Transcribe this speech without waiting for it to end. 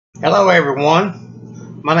Hello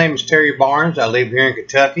everyone, my name is Terry Barnes. I live here in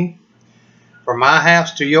Kentucky. From my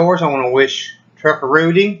house to yours, I want to wish Trucker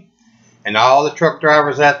Rudi and all the truck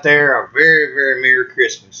drivers out there a very, very Merry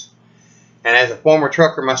Christmas. And as a former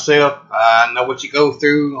trucker myself, I know what you go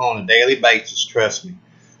through on a daily basis, trust me.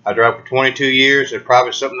 I drove for 22 years. There's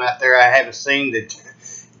probably something out there I haven't seen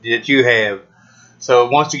that you have.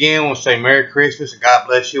 So once again, I want to say Merry Christmas and God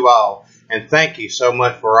bless you all. And thank you so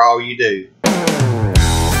much for all you do.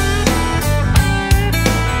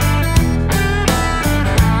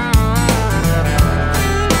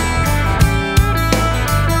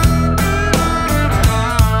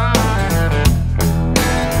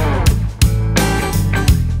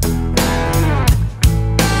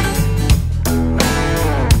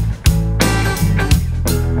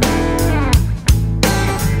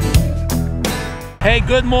 Hey,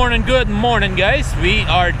 good morning guys. We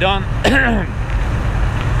are done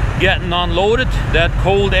getting unloaded. That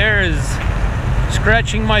cold air is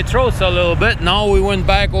scratching my throat a little bit. Now we went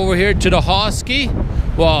back over here to the Husky.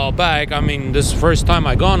 Well, back, I mean, this is the first time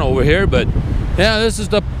I gone over here, but yeah, this is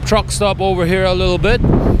the truck stop over here a little bit.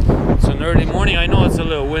 It's an early morning. I know it's a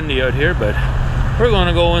little windy out here, but we're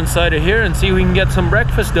gonna go inside of here and see if we can get some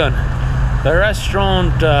breakfast done. The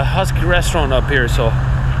restaurant, Husky restaurant up here, so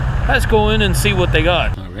let's go in and see what they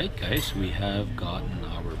got. All right, guys, we have gotten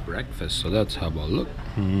our breakfast, so let's have a look.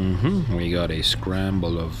 We got a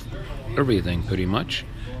scramble of everything, pretty much.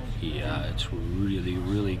 Yeah, it's really,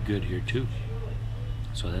 really good here too.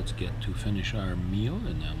 So let's get to finish our meal,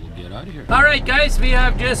 and then we'll get out of here. All right, guys, we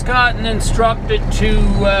have just gotten instructed to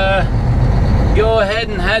go ahead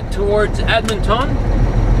and head towards Edmonton.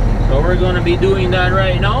 So we're going to be doing that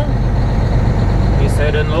right now. He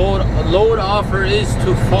said a load offer is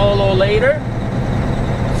to follow later,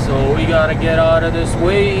 so we gotta get out of this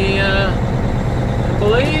way. I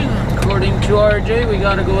believe, according to RJ, we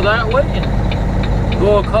gotta go that way and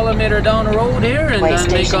go a kilometer down the road here, and then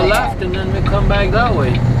make a left, and then we come back that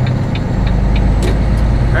way.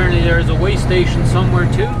 Apparently there's a way station somewhere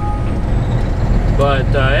too, but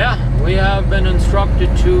yeah, we have been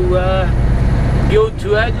instructed to go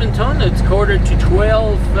to Edmonton. It's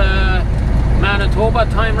 11:45 Manitoba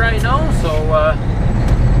time right now, so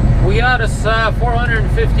we got us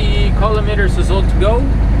 450 kilometers or so to go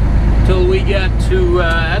till we get to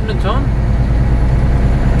Edmonton.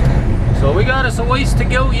 So we got us a ways to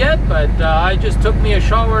go yet, but I just took me a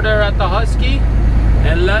shower there at the Husky,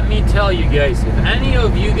 and let me tell you guys, if any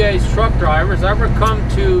of you guys truck drivers ever come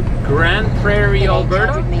to Grand Prairie,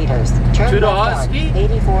 Alberta, to the Husky,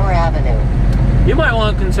 84 Avenue, you might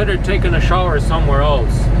want to consider taking a shower somewhere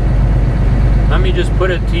else. Let me just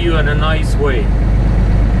put it to you in a nice way.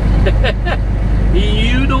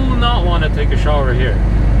 You do not want to take a shower here.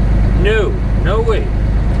 No, no way.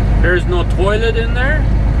 There's no toilet in there.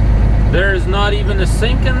 There's not even a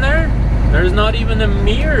sink in there. There's not even a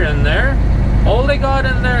mirror in there. All they got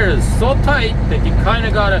in there is so tight that you kind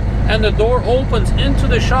of gotta, and the door opens into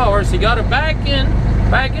the shower, so you gotta back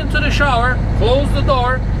into the shower, close the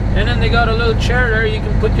door, and then they got a little chair there you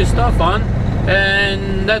can put your stuff on,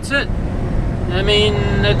 and that's it. I mean,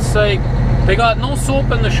 it's like they got no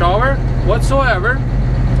soap in the shower whatsoever.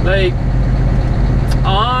 Like,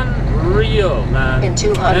 unreal, man. In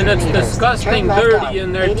 200 and it's meters, disgusting dirty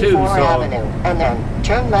in there too. So Avenue, and then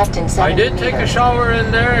turn left in 70 I did take a shower in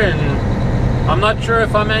there, and I'm not sure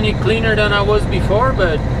if I'm any cleaner than I was before,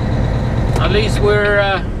 but at least we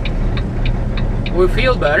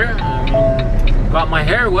feel better. I mean, got my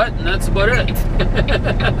hair wet, and that's about it.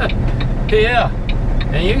 Yeah.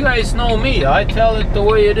 And you guys know me, I tell it the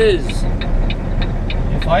way it is.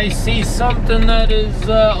 If I see something that is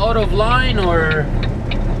out of line, or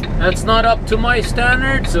that's not up to my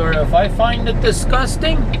standards, or if I find it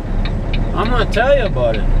disgusting, I'm gonna tell you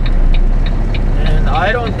about it. And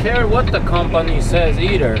I don't care what the company says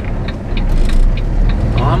either.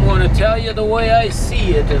 I'm gonna tell you the way I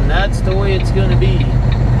see it, and that's the way it's gonna be.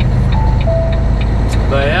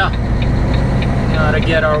 But yeah, gotta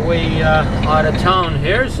get our way out of town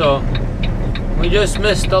here, so we just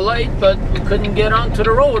missed the light, but we couldn't get onto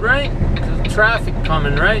the road, right? Because of traffic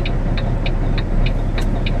coming, right?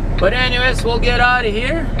 But anyways, we'll get out of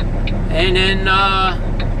here, and then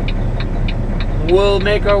we'll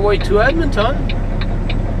make our way to Edmonton.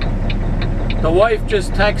 The wife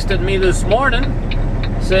just texted me this morning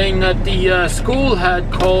saying that the school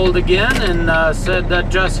had called again and said that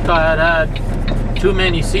Jessica had too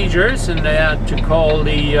many seizures and they had to call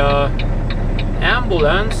the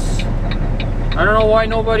ambulance. I don't know why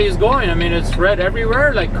nobody is going. I mean, it's red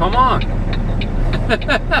everywhere. Like, come on.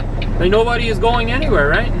 Like, nobody is going anywhere,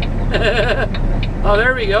 right? Oh,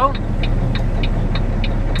 there we go.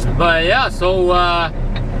 But yeah, so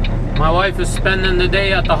my wife is spending the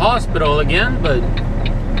day at the hospital again, but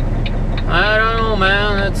I don't know,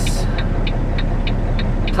 man. It's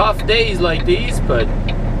tough days like these, but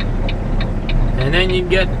and then you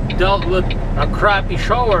get dealt with a crappy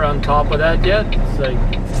shower on top of that yet. It's like,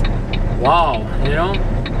 wow, you know.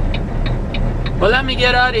 But let me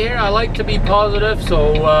get out of here. I like to be positive,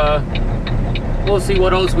 so we'll see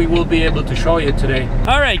what else we will be able to show you today.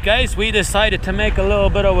 Alright guys, we decided to make a little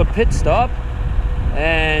bit of a pit stop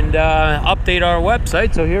and update our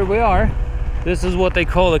website. So here we are. This is what they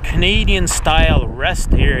call a Canadian style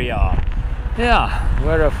rest area. Yeah, we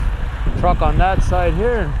got a truck on that side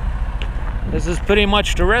here. This is pretty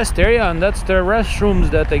much the rest area, and that's their restrooms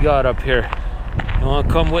that they got up here. You want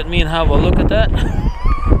to come with me and have a look at that?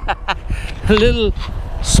 A little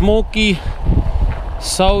smoky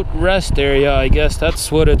south rest area, I guess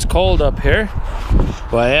that's what it's called up here.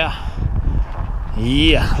 But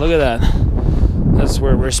yeah, look at that. That's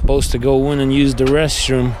where we're supposed to go in and use the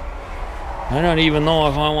restroom. I don't even know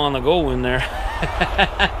if I want to go in there.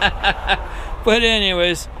 But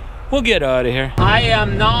anyways, we'll get out of here. I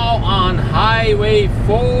am now on Highway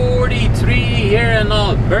 43 here in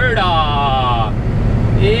Alberta.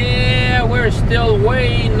 Yeah, we're still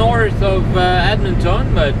way north of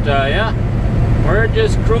Edmonton, but yeah, we're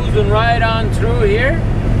just cruising right on through here.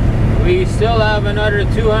 We still have another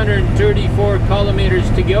 234 kilometers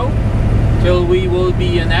to go till we will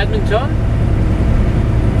be in Edmonton.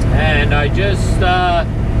 And I just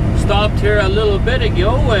stopped here a little bit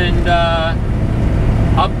ago and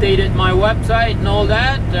updated my website and all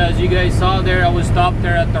that. As you guys saw there, I was stopped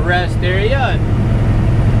there at the rest area, and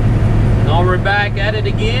now we're back at it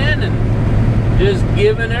again and just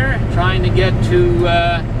giving her, trying to get to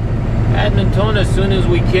Edmonton as soon as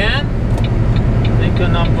we can.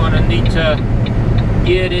 Thinking I'm going to need to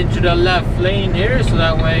get into the left lane here so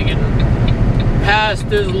that way I can pass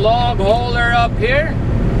this log hauler up here,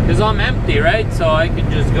 because I'm empty, right? So I can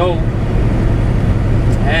just go.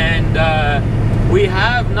 And we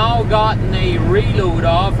have now gotten a reload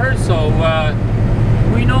offer, so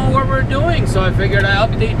we know what we're doing. So I figured I'd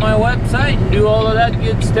update my website and do all of that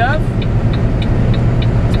good stuff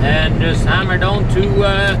and just hammer down to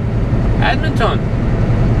Edmonton.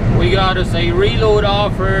 We got us a reload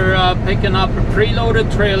offer, picking up a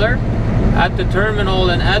preloaded trailer at the terminal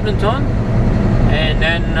in Edmonton, and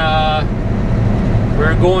then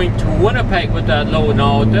we're going to Winnipeg with that load.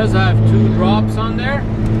 Now it does have 2 drops on there.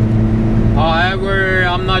 However,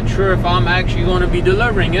 I'm not sure if I'm actually going to be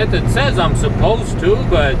delivering it. It says I'm supposed to,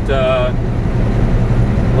 but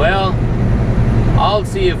well, I'll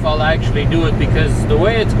see if I'll actually do it, because the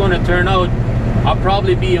way it's going to turn out, I'll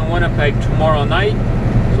probably be in Winnipeg tomorrow night.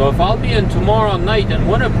 So if I'll be in tomorrow night in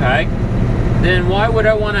Winnipeg, then why would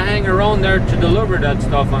I want to hang around there to deliver that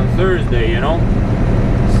stuff on Thursday, you know?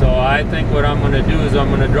 So I think what I'm going to do is I'm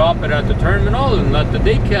going to drop it at the terminal and let the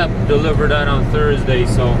day cab deliver that on Thursday,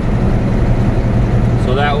 so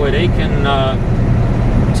that way they can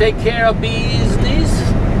take care of business.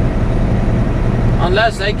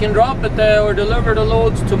 Unless they can drop it there or deliver the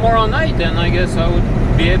loads tomorrow night, then I guess I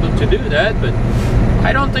would be able to do that, but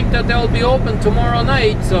I don't think that they'll be open tomorrow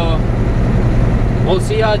night, so we'll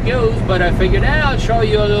see how it goes. But I figured, I'll show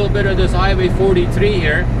you a little bit of this Highway 43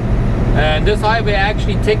 here. And this highway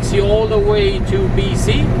actually takes you all the way to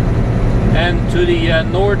BC and to the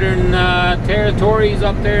northern territories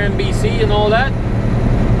up there in BC and all that.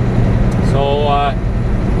 So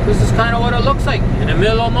this is kind of what it looks like in the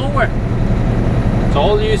middle of nowhere. It's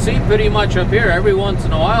all you see pretty much up here. Every once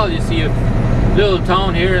in a while you see a little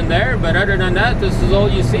town here and there, but other than that, this is all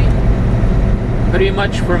you see. Pretty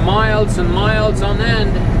much for miles and miles on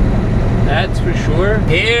end. That's for sure.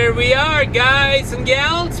 Here we are, guys and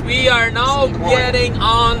gals. We are now getting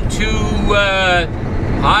on to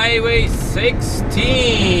Highway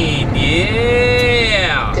 16.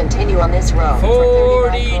 Yeah. Continue on this road.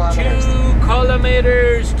 42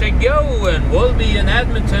 kilometers to go, and we'll be in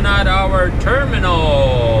Edmonton at our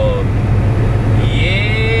terminal.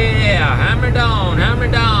 Yeah, hammer down, hammer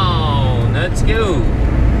down. Let's go.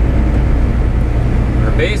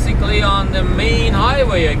 We're basically on the main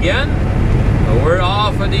highway again. We're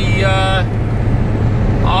off of the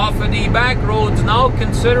back roads now,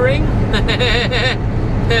 considering.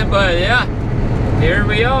 But yeah, here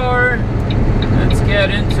we are. Let's get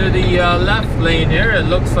into the left lane here. It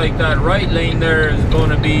looks like that right lane there is going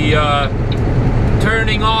to be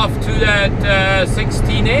turning off to that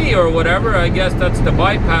 16A or whatever. I guess that's the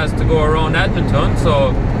bypass to go around Edmonton.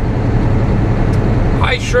 So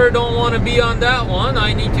I sure don't want to be on that one.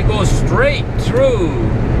 I need to go straight through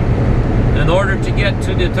in order to get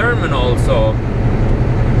to the terminal. So,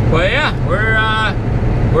 but yeah,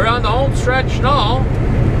 we're on the home stretch now.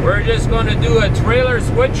 We're just going to do a trailer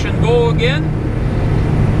switch and go again.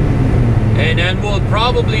 And then we'll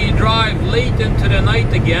probably drive late into the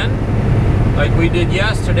night again, like we did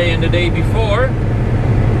yesterday and the day before.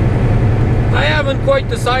 I haven't quite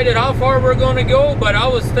decided how far we're going to go, but I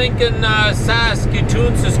was thinking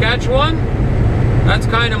Saskatoon, Saskatchewan. That's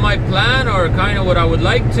kind of my plan, or kind of what I would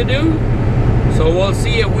like to do. So we'll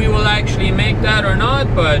see if we will actually make that or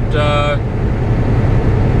not, but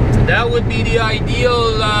that would be the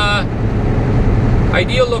ideal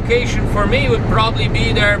ideal location for me. Would probably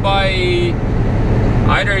be there by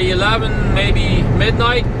either 11, maybe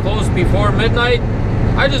midnight, close before midnight.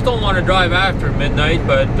 I just don't want to drive after midnight,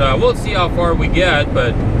 but we'll see how far we get.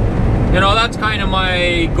 But you know, that's kind of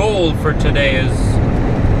my goal for today, is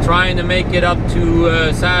trying to make it up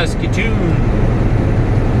to Saskatoon.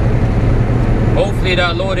 Hopefully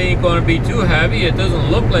that load ain't going to be too heavy. It doesn't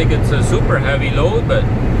look like it's a super heavy load, but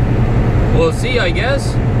we'll see, I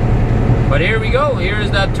guess. But here we go. Here's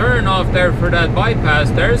that turn off there for that bypass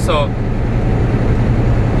there. So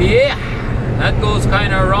yeah, that goes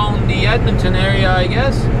kind of around the Edmonton area, I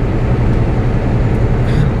guess.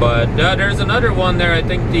 But there's another one there. I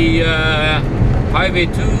think the Highway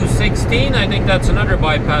 216, I think that's another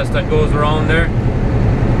bypass that goes around there.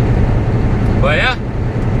 But yeah,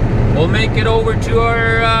 we'll make it over to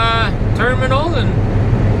our terminal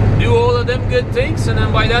and do all of them good things, and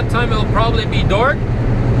then by that time it'll probably be dark,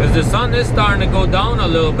 because the sun is starting to go down a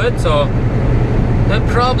little bit, so it'll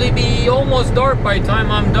probably be almost dark by the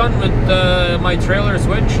time I'm done with my trailer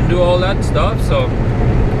switch and do all that stuff. So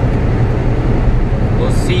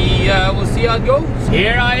we'll see how it goes.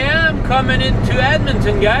 Here I am coming into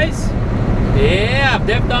Edmonton, guys. Yeah,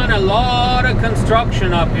 they've done a lot of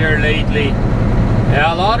construction up here lately.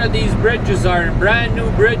 Yeah, a lot of these bridges are brand new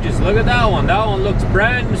bridges. Look at that one. That one looks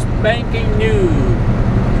brand spanking new.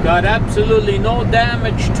 It's got absolutely no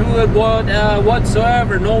damage to it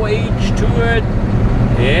whatsoever. No age to it.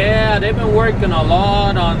 Yeah, they've been working a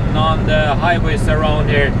lot on the highways around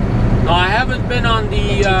here. Now, I haven't been on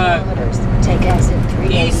the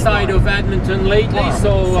east side of Edmonton lately,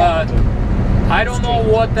 so I don't know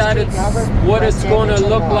what it's going to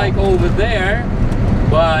look like over there.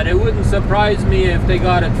 But it wouldn't surprise me if they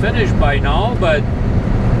got it finished by now. But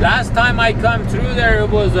last time I come through there, it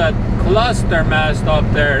was a cluster mess up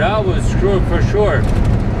there. That was sure for sure.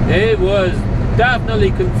 It was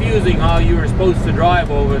definitely confusing how you were supposed to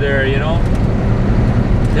drive over there, you know,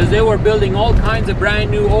 because they were building all kinds of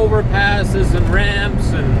brand new overpasses and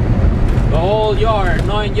ramps and the whole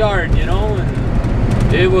 9 yard, you know,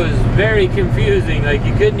 and it was very confusing. Like,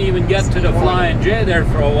 you couldn't even get to the Flying J there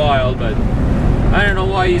for a while. But I don't know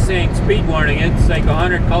why he's saying speed warning. It's like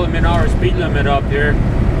 100 km/h speed limit up here.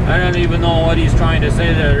 I don't even know what he's trying to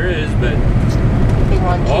say there is, but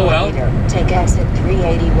oh well. Take exit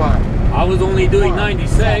 381. I was only doing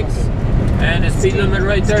 96, and the speed limit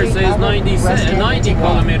right there says 90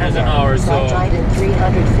 km/h. So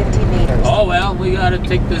oh well, we gotta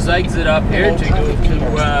take this exit up here to go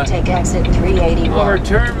to take exit 381. Our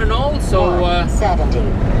terminal. So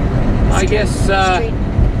I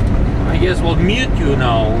guess we'll mute you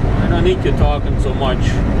now. I don't need you talking so much.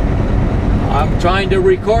 I'm trying to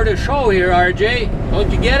record a show here, RJ.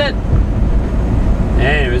 Don't you get it?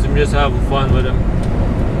 Anyways, I'm just having fun with him.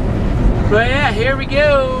 But yeah, here we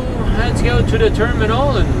go. Let's go to the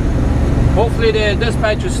terminal, and hopefully the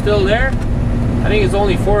dispatch is still there. I think it's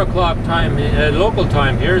only 4 o'clock time, local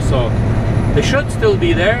time here, so they should still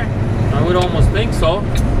be there. I would almost think so.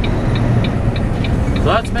 So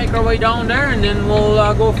let's make our way down there, and then we'll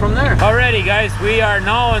go from there. Alrighty, guys, we are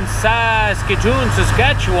now in Saskatoon,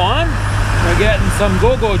 Saskatchewan. We're getting some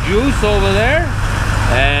go-go juice over there.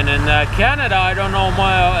 And in Canada, I don't know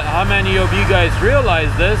how many of you guys realize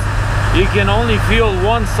this, you can only fuel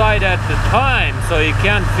one side at a time, so you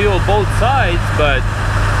can't fuel both sides. But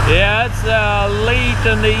yeah, it's late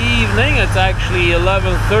in the evening. It's actually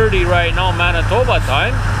 11:30 right now, Manitoba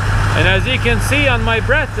time. And as you can see on my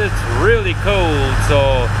breath, it's really cold.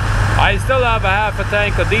 So I still have a half a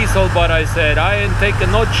tank of diesel, but I said I ain't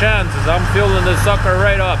taking no chances. I'm filling the sucker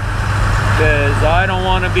right up, because I don't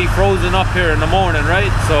want to be frozen up here in the morning,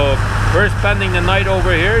 right? So we're spending the night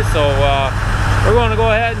over here, so we're going to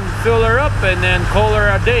go ahead and fill her up and then call her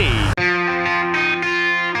a day.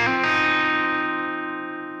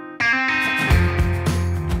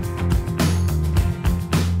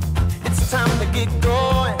 It's time to get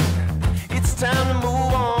going. It's time to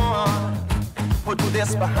move on. Put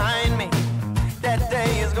this behind me. That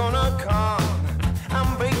day is gonna come.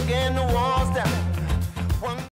 I'm breaking the walls down.